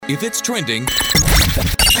If it's trending,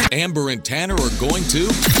 Amber and Tanner are going to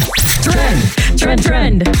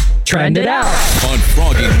Trend it out. on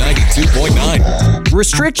Froggy 92.9.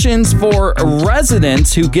 Restrictions for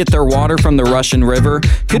residents who get their water from the Russian River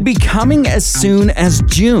could be coming as soon as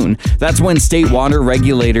June. That's when state water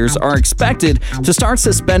regulators are expected to start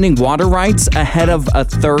suspending water rights ahead of a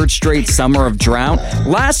third straight summer of drought.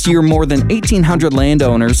 Last year, more than 1,800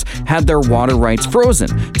 landowners had their water rights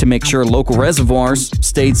frozen to make sure local reservoirs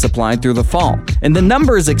stayed supplied through the fall. And the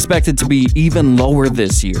number is expected to be even lower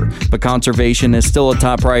this year, but conservation is still a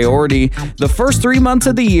top priority. The first 3 months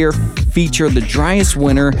of the year feature the driest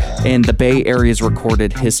winter in the Bay Area's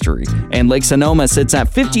recorded history. And Lake Sonoma sits at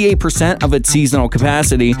 58% of its seasonal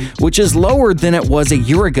capacity, which is lower than it was a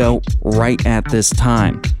year ago right at this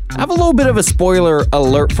time. I have a little bit of a spoiler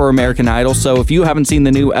alert for American Idol, so if you haven't seen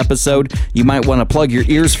the new episode, you might want to plug your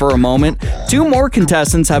ears for a moment. 2 more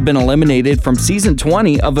contestants have been eliminated from season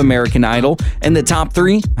 20 of American Idol, and the top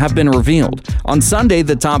 3 have been revealed. On Sunday,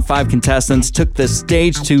 the top 5 contestants took the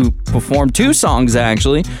stage to perform 2 songs,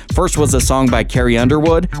 actually. First was a song by Carrie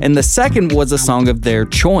Underwood, and the second was a song of their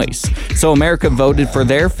choice. So America voted for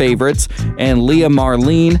their favorites, and Leah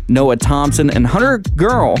Marlene, Noah Thompson, and Hunter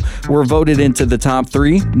Girl were voted into the top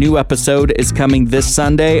 3. New episode is coming this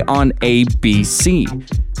Sunday on ABC.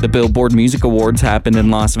 The Billboard Music Awards happened in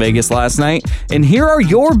Las Vegas last night, and here are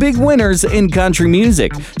your big winners in country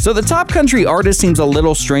music. So the top country artist seems a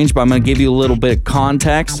little strange, but I'm going to give you a little bit of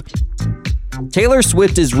context. Taylor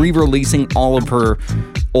Swift is re-releasing all of her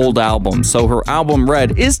old albums, so her album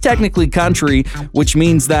Red is technically country, which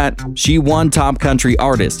means that she won top country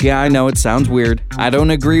artist. Yeah, I know it sounds weird. I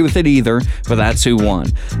don't agree with it either, but that's who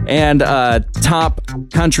won. And top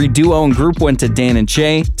country duo and group went to Dan and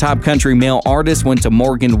Shay. Top country male artist went to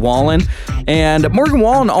Morgan Wallen. And Morgan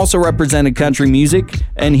Wallen also represented country music,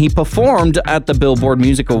 and he performed at the Billboard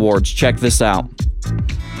Music Awards. Check this out.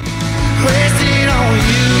 Wasted on you.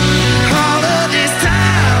 All of this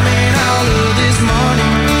time and all of this money,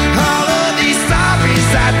 all of these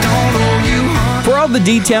sorries I don't owe you, honey. For all the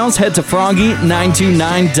details, head to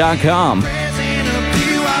froggy929.com. Present a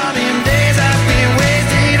few of them days I've been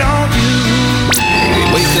wasted on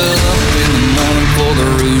you. Wake up in the morning for the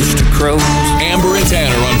rooster crows. Amber and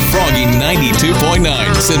Tanner on Froggy 92.9.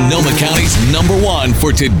 Sonoma County's #1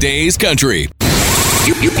 for today's country.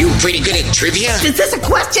 You pretty good at trivia? Is this a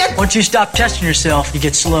question? Once you stop testing yourself, you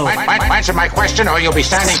get slow. Answer my question or you'll be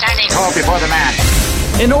standing tall before the man.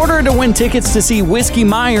 In order to win tickets to see Whiskey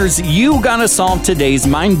Myers, you gotta solve today's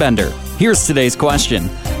Mindbender. Here's today's question.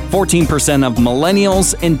 14% of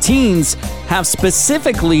millennials and teens have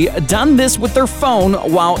specifically done this with their phone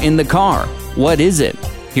while in the car. What is it?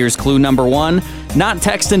 Here's clue number 1, not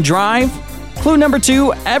text and drive. Clue number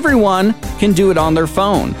 2, everyone can do it on their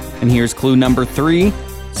phone. And here's clue number 3,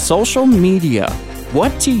 social media.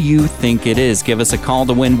 What do you think it is? Give us a call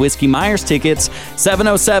to win Whiskey Myers tickets,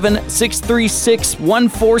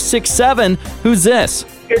 707-636-1467. Who's this?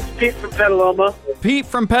 It's Pete from Petaluma. Pete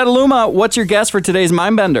from Petaluma. What's your guess for today's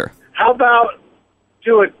Mindbender? How about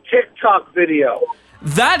do a TikTok video?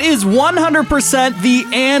 That is 100% the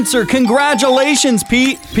answer. Congratulations,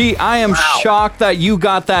 Pete. Pete, I am shocked that you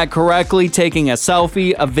got that correctly. Taking a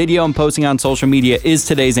selfie, a video, and posting on social media is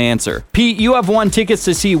today's answer. Pete, you have won tickets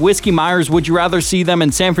to see Whiskey Myers. Would you rather see them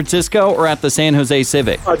in San Francisco or at the San Jose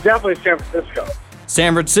Civic? Definitely San Francisco.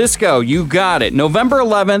 San Francisco, you got it. November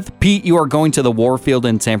 11th, Pete, you are going to the Warfield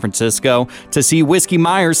in San Francisco to see Whiskey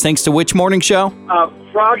Myers, thanks to which morning show?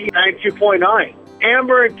 Froggy 92.9.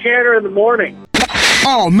 Amber and Tanner in the morning.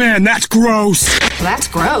 Oh, man, that's gross. That's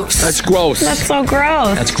gross. That's gross. That's so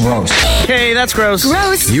gross. That's gross. Okay, that's gross.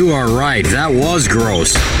 Gross. You are right. That was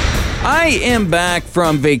gross. I am back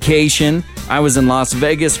from vacation. I was in Las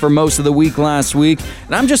Vegas for most of the week last week,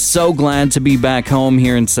 and I'm just so glad to be back home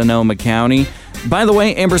here in Sonoma County. By the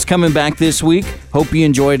way, Amber's coming back this week. Hope you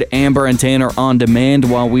enjoyed Amber and Tanner on demand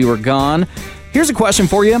while we were gone. Here's a question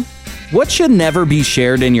for you. What should never be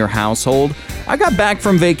shared in your household? I got back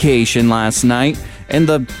from vacation last night, and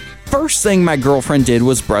the first thing my girlfriend did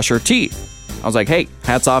was brush her teeth. I was like, hey,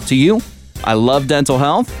 hats off to you. I love dental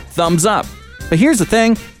health. Thumbs up. But here's the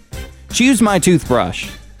thing. She used my toothbrush.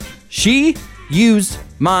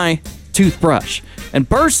 And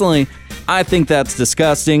personally, I think that's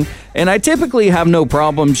disgusting. And I typically have no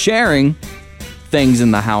problem sharing things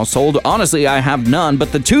in the household. Honestly, I have none.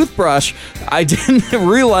 But the toothbrush, I didn't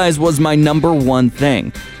realize was my #1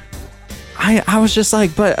 thing. I was just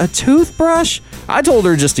like, but a toothbrush? I told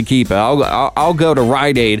her just to keep it. I'll go to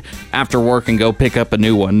Rite Aid after work and go pick up a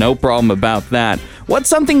new one. No problem about that. What's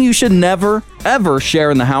something you should never, ever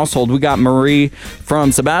share in the household? We got Marie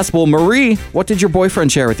from Sebastopol. Marie, what did your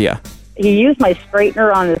boyfriend share with you? He used my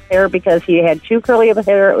straightener on his hair because he had too curly of a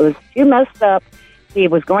hair. It was too messed up. He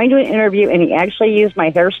was going to an interview, and he actually used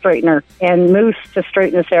my hair straightener and mousse to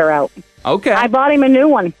straighten his hair out. Okay. I bought him a new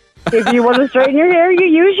one. If you want to straighten your hair, you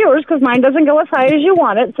use yours because mine doesn't go as high as you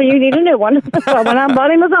want it, so you need a new one. So I went out and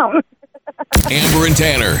bought him his own. Amber and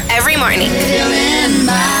Tanner. Every morning.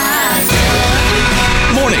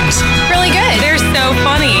 Mornings. Really good. They're so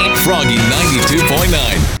funny. Froggy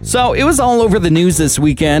 92.9. So it was all over the news this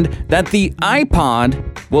weekend that the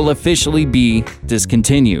iPod will officially be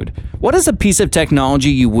discontinued. What is a piece of technology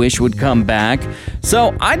you wish would come back?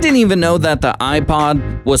 So I didn't even know that the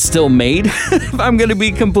iPod was still made, if I'm going to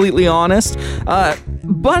be completely honest.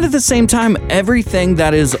 But at the same time, everything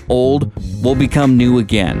that is old will become new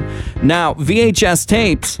again. Now, VHS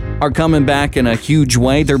tapes are coming back in a huge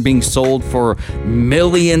way. They're being sold for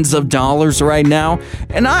millions of dollars right now.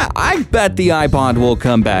 And I bet the iPod will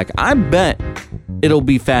come back. I bet it'll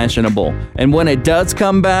be fashionable. And when it does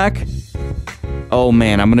come back, oh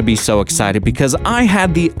man, I'm going to be so excited because I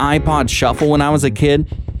had the iPod Shuffle when I was a kid.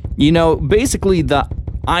 You know, basically the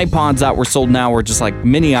iPods that were sold now were just like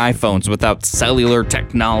mini iPhones without cellular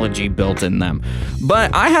technology built in them.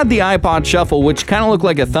 But I had the iPod Shuffle, which kind of looked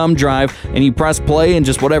like a thumb drive, and you press play and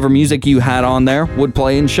just whatever music you had on there would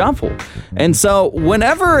play and shuffle. And so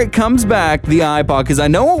whenever it comes back, the iPod, because I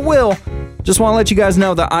know it will, just want to let you guys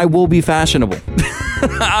know that I will be fashionable.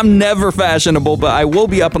 I'm never fashionable, but I will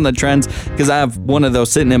be up on the trends because I have one of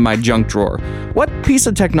those sitting in my junk drawer. What piece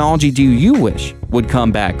of technology do you wish would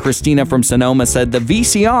come back? Christina from Sonoma said the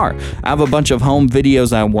VCR. I have a bunch of home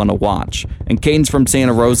videos I want to watch. And Caden's from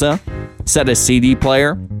Santa Rosa said a CD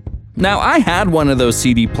player. Now, I had one of those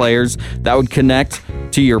CD players that would connect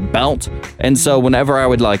to your belt. And so whenever I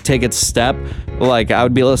would like take a step, like I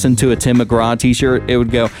would be listening to a Tim McGraw t-shirt, it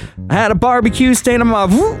would go, I had a barbecue stain on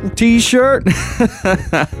my t-shirt.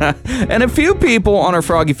 And a few people on our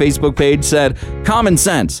Froggy Facebook page said common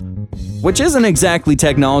sense, which isn't exactly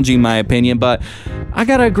technology in my opinion, but I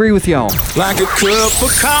gotta agree with y'all. Like a cup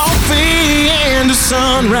of coffee and a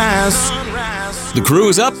sunrise. The crew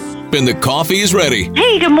is up and the coffee is ready.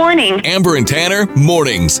 Hey, good morning. Amber and Tanner,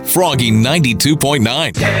 mornings. Froggy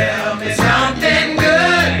 92.9. Tell me something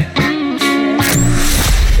good.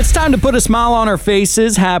 It's time to put a smile on our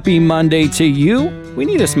faces. Happy Monday to you. We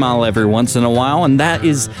need a smile every once in a while, and that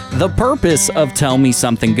is the purpose of Tell Me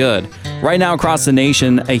Something Good. Right now across the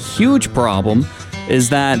nation, a huge problem is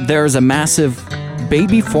that there's a massive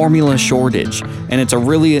baby formula shortage, and it's a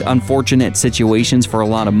really unfortunate situation for a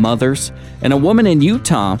lot of mothers. And a woman in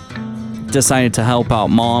Utah decided to help out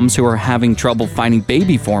moms who are having trouble finding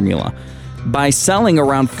baby formula by selling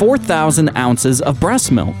around 4,000 ounces of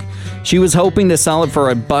breast milk. She was hoping to sell it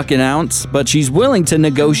for $1 an ounce, but she's willing to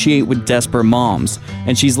negotiate with desperate moms.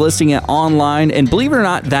 And she's listing it online, and believe it or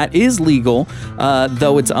not, that is legal,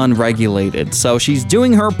 though it's unregulated. So she's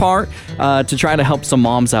doing her part to try to help some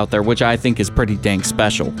moms out there, which I think is pretty dang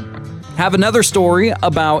special. Have another story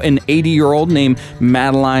about an 80-year-old named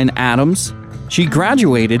Madeline Adams. She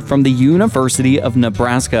graduated from the University of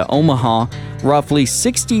Nebraska, Omaha, roughly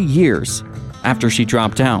 60 years after she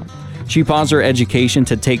dropped out. She paused her education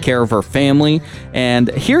to take care of her family,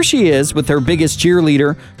 and here she is with her biggest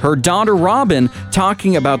cheerleader, her daughter Robin,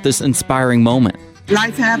 talking about this inspiring moment.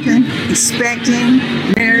 Life happened, expecting,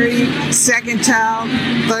 married, second child,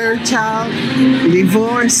 third child,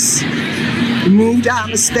 divorce, moved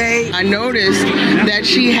out of state. I noticed that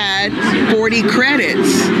she had 40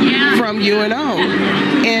 credits from UNO.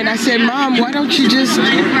 And I said, Mom, why don't you just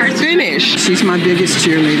finish? She's my biggest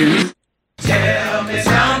cheerleader. Tell me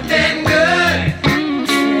something good.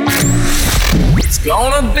 It's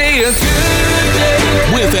gonna be a good day.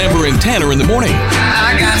 With Amber and Tanner in the morning.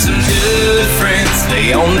 I got some good friends.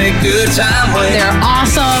 They only good time when They're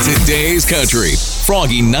awesome. Today's Country.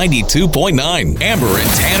 Froggy 92.9. Amber and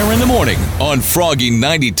Tanner in the morning on Froggy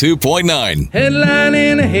 92.9. Headline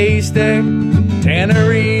in a haystack. Tanner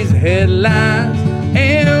reads headlines.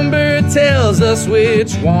 Amber tells us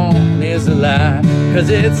which one is a lie. 'Cause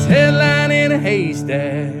it's headline in a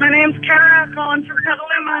haystack. My name's Kara, calling from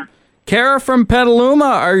Petaluma. Kara from Petaluma,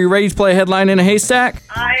 are you ready to play Headline in a Haystack?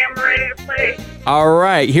 I am ready to play. All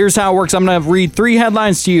right, here's how it works. I'm going to read 3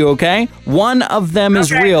 headlines to you, okay? One of them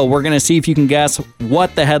is real. We're going to see if you can guess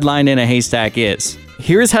what the headline in a haystack is.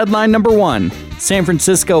 Here's headline number 1. San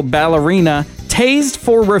Francisco ballerina tased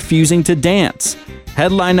for refusing to dance.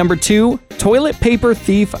 Headline number 2. Toilet paper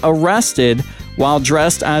thief arrested while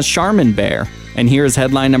dressed as Charmin Bear. And here's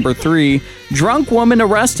headline number 3. Drunk woman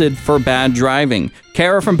arrested for bad driving.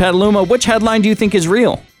 Kara from Petaluma, which headline do you think is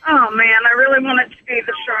real? Oh man, I really want it to be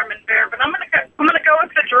the Charmin Bear, but I'm gonna go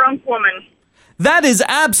with the drunk woman. That is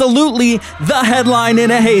absolutely the headline in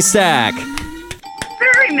a haystack.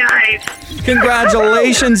 Very nice.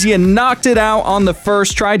 Congratulations, you knocked it out on the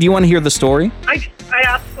first try. Do you want to hear the story? I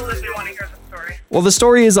absolutely want to hear the story. Well, the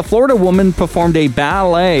story is a Florida woman performed a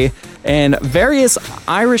ballet and various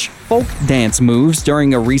Irish folk dance moves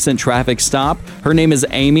during a recent traffic stop. Her name is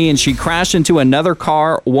Amy, and she crashed into another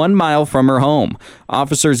car 1 mile from her home.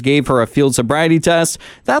 Officers gave her a field sobriety test.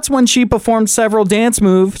 That's when she performed several dance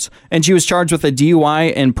moves, and she was charged with a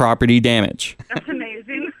DUI and property damage. That's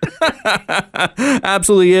amazing.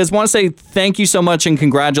 Absolutely is. Want to say thank you so much and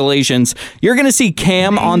congratulations. You're going to see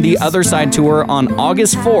Cam on the Other Side Tour on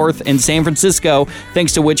August 4th in San Francisco.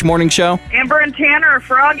 Thanks to which morning show? Amber and Tanner,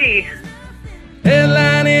 Froggy.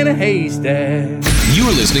 Headline in a haystack.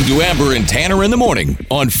 You're listening to Amber and Tanner in the morning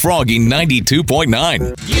on Froggy 92.9.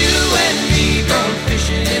 You and me going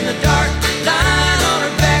fishing in the dark, lying on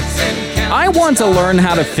our backs and counting. I want to learn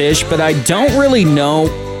how to fish, but I don't really know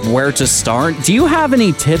where to start. Do you have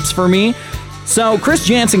any tips for me? So Chris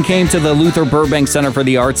Jansen came to the Luther Burbank Center for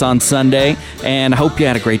the Arts on Sunday, and I hope you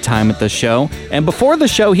had a great time at the show. And before the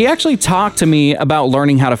show, he actually talked to me about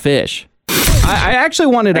learning how to fish. I actually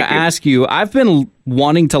wanted to ask you, I've been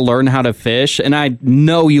wanting to learn how to fish, and I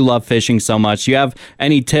know you love fishing so much. You have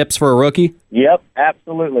any tips for a rookie? Yep,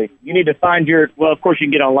 absolutely. You need to find well, of course you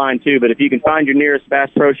can get online too, but if you can find your nearest Bass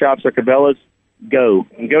Pro Shops or Cabela's, go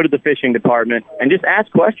to the fishing department and just ask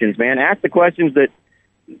questions, man. Ask the questions that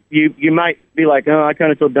you might be like, oh, I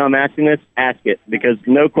kind of feel dumb asking this. Ask it, because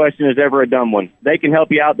no question is ever a dumb one. They can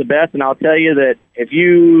help you out the best, and I'll tell you that if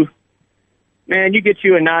you get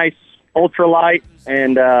you a nice ultralight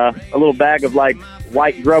and a little bag of like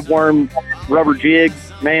white grubworm rubber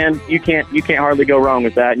jigs, man, you can't hardly go wrong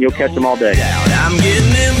with that, and you'll catch them all day. I'm getting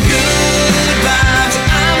them good vibes.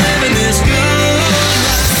 I'm living this good.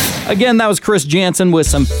 Again, that was Chris Jansen with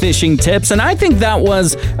some fishing tips, and I think that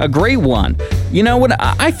was a great one. You know what?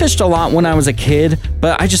 I fished a lot when I was a kid,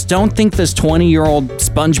 but I just don't think this 20-year-old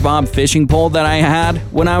SpongeBob fishing pole that I had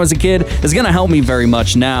when I was a kid is going to help me very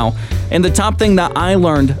much now. And the top thing that I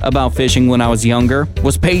learned about fishing when I was younger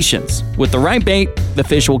was patience. With the right bait, the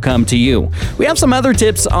fish will come to you. We have some other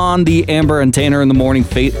tips on the Amber and Tanner in the Morning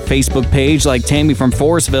Facebook page, like Tammy from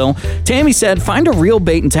Forestville. Tammy said, find a real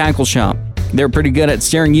bait and tackle shop. They're pretty good at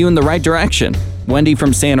steering you in the right direction. Wendy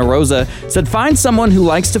from Santa Rosa said, find someone who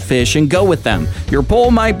likes to fish and go with them. Your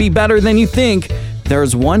pole might be better than you think.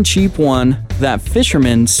 There's one cheap one that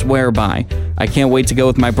fishermen swear by. I can't wait to go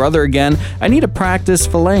with my brother again. I need to practice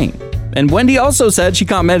filleting. And Wendy also said, she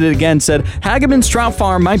commented again, said, Hageman's Trout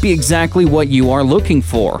Farm might be exactly what you are looking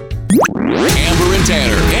for. Amber and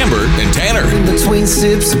Tanner. In between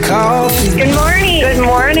sips of coffee. Good morning. Good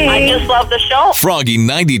morning. I just love the show. Froggy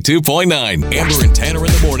 92.9. Amber and Tanner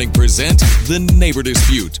in the morning present The Neighbor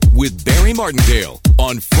Dispute with Barry Martindale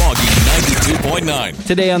on Froggy 92.9.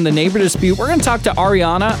 Today on The Neighbor Dispute, we're going to talk to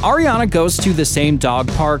Ariana. Ariana goes to the same dog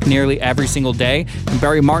park nearly every single day, and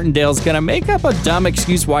Barry Martindale's going to make up a dumb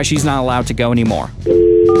excuse why she's not allowed to go anymore.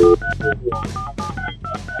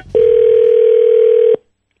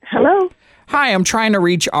 Hello? Hi, I'm trying to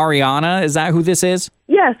reach Ariana. Is that who this is?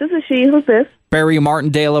 Yes, this is she. Who's this? Barry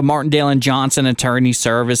Martindale of Martindale and Johnson Attorney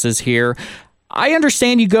Services here. I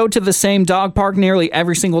understand you go to the same dog park nearly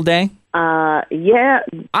every single day? Yeah.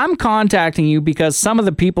 I'm contacting you because some of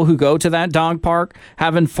the people who go to that dog park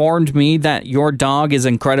have informed me that your dog is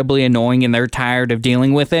incredibly annoying and they're tired of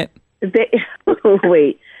dealing with it.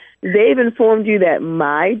 Wait. They've informed you that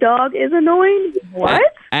my dog is annoying? What?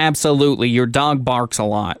 Absolutely. Your dog barks a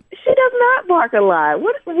lot. She does not bark a lot.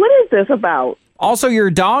 What is this about? Also,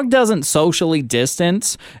 your dog doesn't socially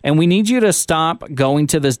distance, and we need you to stop going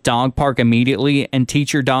to this dog park immediately and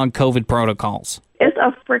teach your dog COVID protocols. It's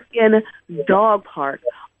a freaking dog park.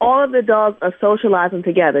 All of the dogs are socializing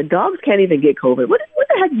together. Dogs can't even get COVID. What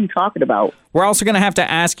the heck are you talking about? We're also going to have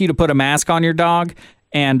to ask you to put a mask on your dog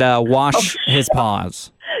and wash his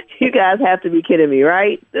paws. You guys have to be kidding me,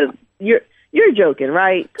 right? You're joking,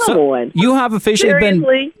 right? Come on. You have officially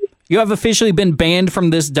Seriously? You have officially been banned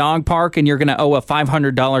from this dog park, and you're going to owe a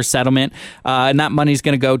 $500 settlement, and that money's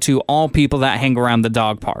going to go to all people that hang around the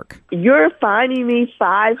dog park. You're fining me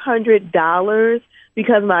 $500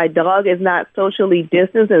 because my dog is not socially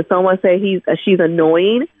distanced and someone say she's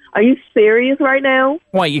annoying? Are you serious right now?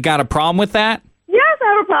 What, you got a problem with that? Yes,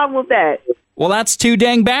 I have a problem with that. Well, that's too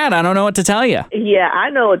dang bad. I don't know what to tell you. Yeah, I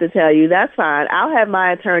know what to tell you. That's fine. I'll have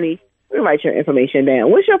my attorney... Let me write your information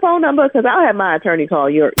down. What's your phone number? Because I'll have my attorney call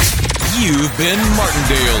yours. You've been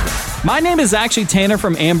Martindale. My name is actually Tanner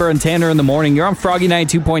from Amber and Tanner in the Morning. You're on Froggy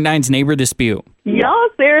 92.9's Neighbor Dispute. Y'all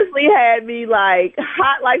seriously had me like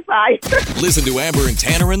hot like fire. Listen to Amber and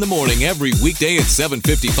Tanner in the Morning every weekday at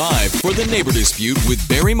 7:55 for the Neighbor Dispute with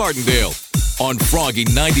Barry Martindale on Froggy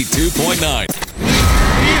 92.9.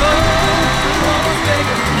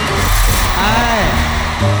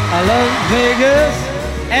 I love Vegas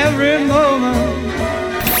every moment.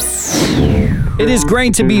 It is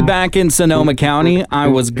great to be back in Sonoma County. I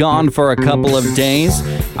was gone for a couple of days.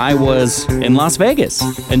 I was in Las Vegas,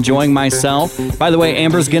 enjoying myself. By the way,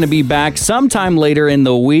 Amber's going to be back sometime later in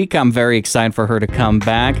the week. I'm very excited for her to come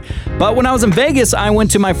back. But when I was in Vegas, I went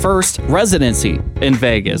to my first residency in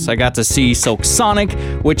Vegas. I got to see Silk Sonic,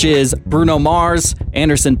 which is Bruno Mars,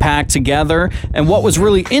 Anderson .Paak together. And what was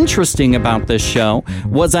really interesting about this show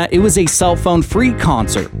was that it was a cell phone free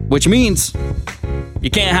concert, which means you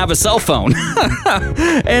can't have a cell phone.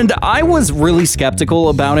 And I was really skeptical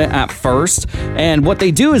about it at first. And what they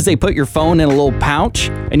do is they put your phone in a little pouch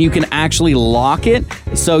and you can actually lock it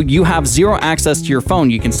so you have zero access to your phone.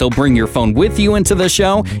 You can still bring your phone with you into the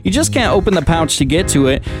show. You just can't open the pouch to get to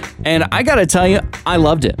it. And I gotta tell you, I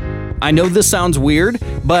loved it. I know this sounds weird,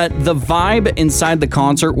 but the vibe inside the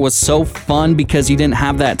concert was so fun because you didn't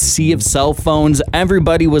have that sea of cell phones.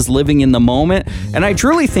 Everybody was living in the moment, and I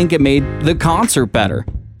truly think it made the concert better.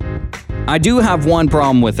 I do have one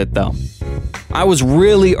problem with it, though. I was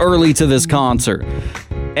really early to this concert,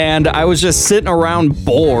 and I was just sitting around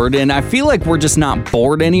bored, and I feel like we're just not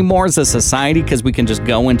bored anymore as a society because we can just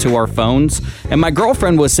go into our phones. And my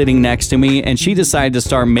girlfriend was sitting next to me, and she decided to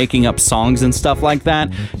start making up songs and stuff like that.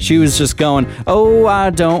 She was just going, "Oh, I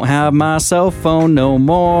don't have my cell phone no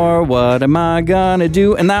more. What am I gonna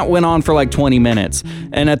do?" And that went on for like 20 minutes.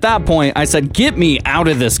 And at that point, I said, "Get me out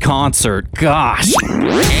of this concert. Gosh." Amber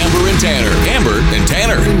and Tanner. Amber and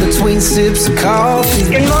Tanner. In between sips of coffee.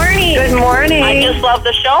 Good morning. Good morning. I just love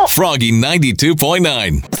the show. Froggy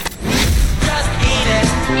 92.9. Just eat it.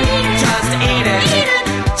 Just eat it.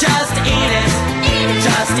 Just eat it.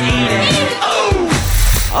 Just eat it.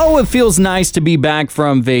 Oh, it feels nice to be back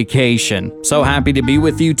from vacation. So happy to be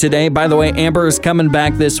with you today. By the way, Amber is coming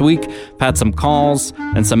back this week. I've had some calls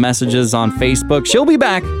and some messages on Facebook. She'll be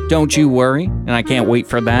back, don't you worry, and I can't wait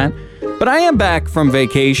for that. But I am back from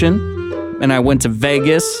vacation, and I went to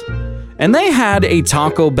Vegas, and they had a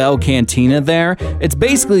Taco Bell cantina there. It's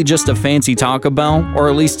basically just a fancy Taco Bell, or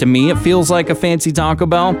at least to me, it feels like a fancy Taco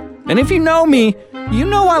Bell. And if you know me, you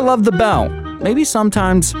know I love the bell. Maybe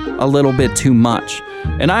sometimes a little bit too much.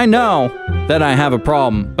 And I know that I have a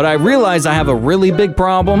problem, but I realize I have a really big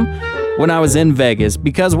problem when I was in Vegas,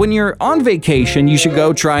 because when you're on vacation, you should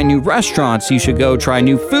go try new restaurants. You should go try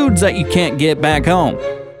new foods that you can't get back home.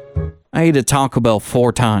 I ate a Taco Bell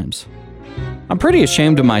 4 times. I'm pretty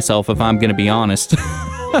ashamed of myself, if I'm going to be honest.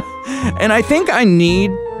 And I think I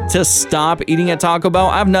need to stop eating at Taco Bell.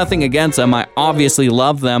 I have nothing against them. I obviously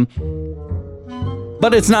love them.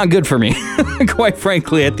 But it's not good for me. Quite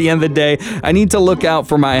frankly, at the end of the day, I need to look out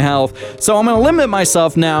for my health. So I'm going to limit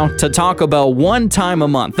myself now to Taco Bell 1 time a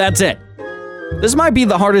month. That's it. This might be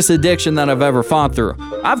the hardest addiction that I've ever fought through.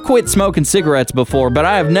 I've quit smoking cigarettes before, but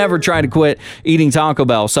I have never tried to quit eating Taco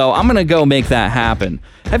Bell, so I'm gonna go make that happen.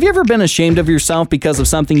 Have you ever been ashamed of yourself because of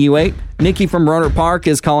something you ate? Nikki from Rohnert Park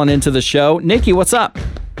is calling into the show. Nikki, what's up?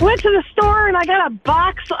 Went to the store and I got a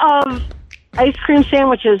box of ice cream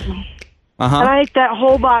sandwiches. And I ate that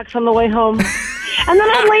whole box on the way home. And then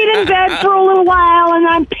I laid in bed for a little while and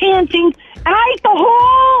I'm panting. And I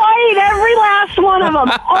ate every last one of them,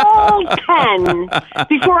 all 10,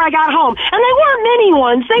 before I got home. And they weren't mini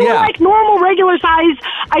ones. They were like normal, regular-sized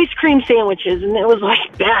ice cream sandwiches, and it was,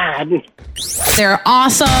 like, bad. They're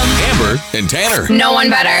awesome. Amber and Tanner. No one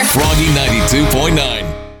better. Froggy 92.9.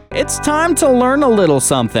 It's time to learn a little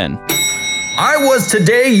something. I was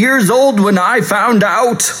today years old when I found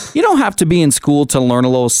out. You don't have to be in school to learn a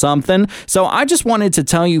little something, so I just wanted to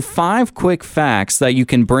tell you 5 quick facts that you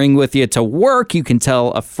can bring with you to work. You can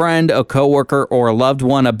tell a friend, a coworker, or a loved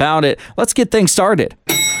one about it. Let's get things started.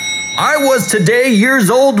 I was today years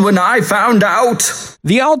old when I found out.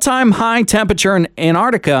 The all-time high temperature in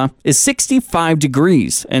Antarctica is 65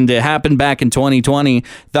 degrees, and it happened back in 2020.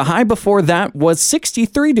 The high before that was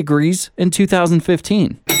 63 degrees in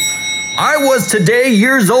 2015. I was today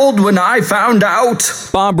years old when I found out.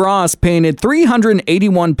 Bob Ross painted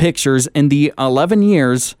 381 pictures in the 11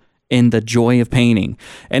 years in The Joy of Painting.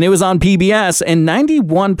 And it was on PBS, and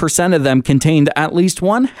 91% of them contained at least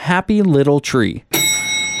one happy little tree.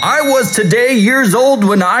 I was today years old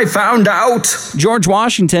when I found out. George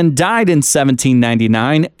Washington died in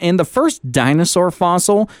 1799, and the first dinosaur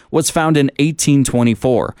fossil was found in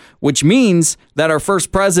 1824, which means that our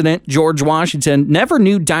first president, George Washington, never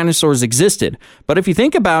knew dinosaurs existed. But if you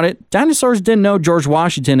think about it, dinosaurs didn't know George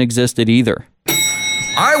Washington existed either.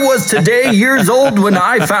 I was today years old when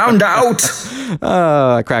I found out.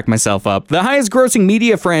 I cracked myself up. The highest grossing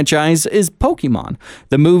media franchise is Pokemon.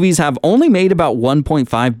 The movies have only made about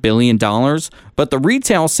 $1.5 billion, but the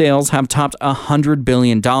retail sales have topped $100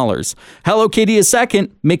 billion. Hello Kitty is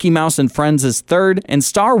second, Mickey Mouse and Friends is third, and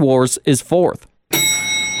Star Wars is fourth.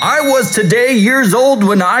 I was today years old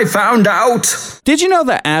when I found out. Did you know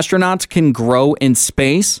that astronauts can grow in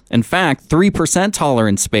space? In fact, 3% taller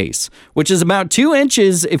in space, which is about 2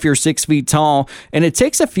 inches if you're 6 feet tall, and it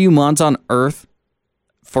takes a few months on Earth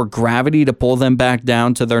for gravity to pull them back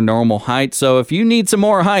down to their normal height. So if you need some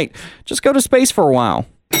more height, just go to space for a while.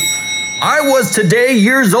 I was today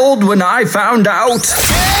years old when I found out.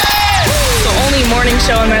 The only morning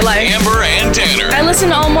show in my life. Amber and Tanner. I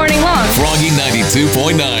listen all morning long. Froggy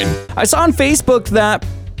 92.9. I saw on Facebook that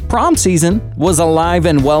prom season was alive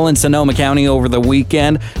and well in Sonoma County over the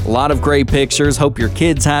weekend. A lot of great pictures. Hope your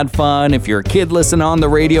kids had fun. If you're a kid listening on the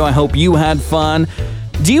radio, I hope you had fun.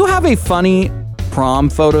 Do you have a funny prom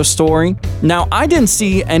photo story? Now, I didn't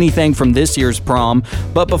see anything from this year's prom,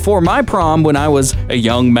 but before my prom, when I was a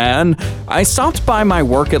young man, I stopped by my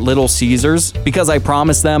work at Little Caesars because I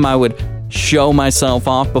promised them I would show myself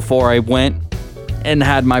off before I went and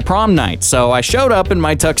had my prom night. So I showed up in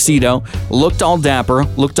my tuxedo, looked all dapper,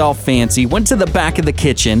 looked all fancy, went to the back of the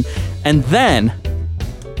kitchen, and then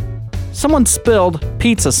someone spilled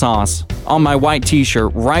pizza sauce on my white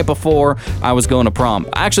t-shirt right before I was going to prom.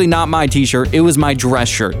 Actually, not my t-shirt, it was my dress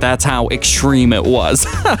shirt. That's how extreme it was.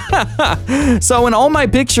 So in all my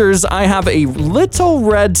pictures, I have a little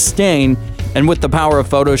red stain, and with the power of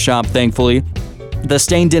Photoshop, thankfully, the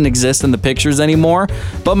stain didn't exist in the pictures anymore,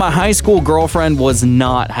 but my high school girlfriend was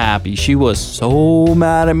not happy. She was so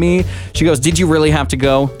mad at me. She goes, "Did you really have to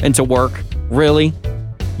go into work? Really?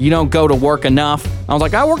 You don't go to work enough?" I was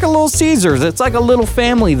like, "I work at Little Caesars. It's like a little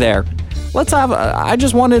family there. I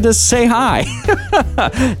just wanted to say hi."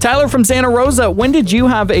 Tyler from Santa Rosa, when did you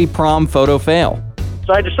have a prom photo fail?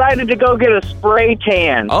 So I decided to go get a spray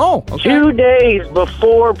tan. Oh, okay. 2 days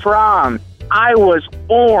before prom. I was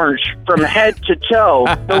orange from head to toe.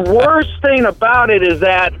 The worst thing about it is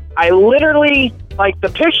that I literally, the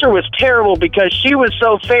picture was terrible because she was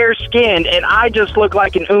so fair-skinned and I just looked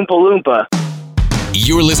like an Oompa Loompa.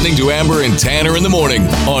 You're listening to Amber and Tanner in the morning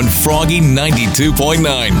on Froggy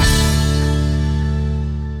 92.9.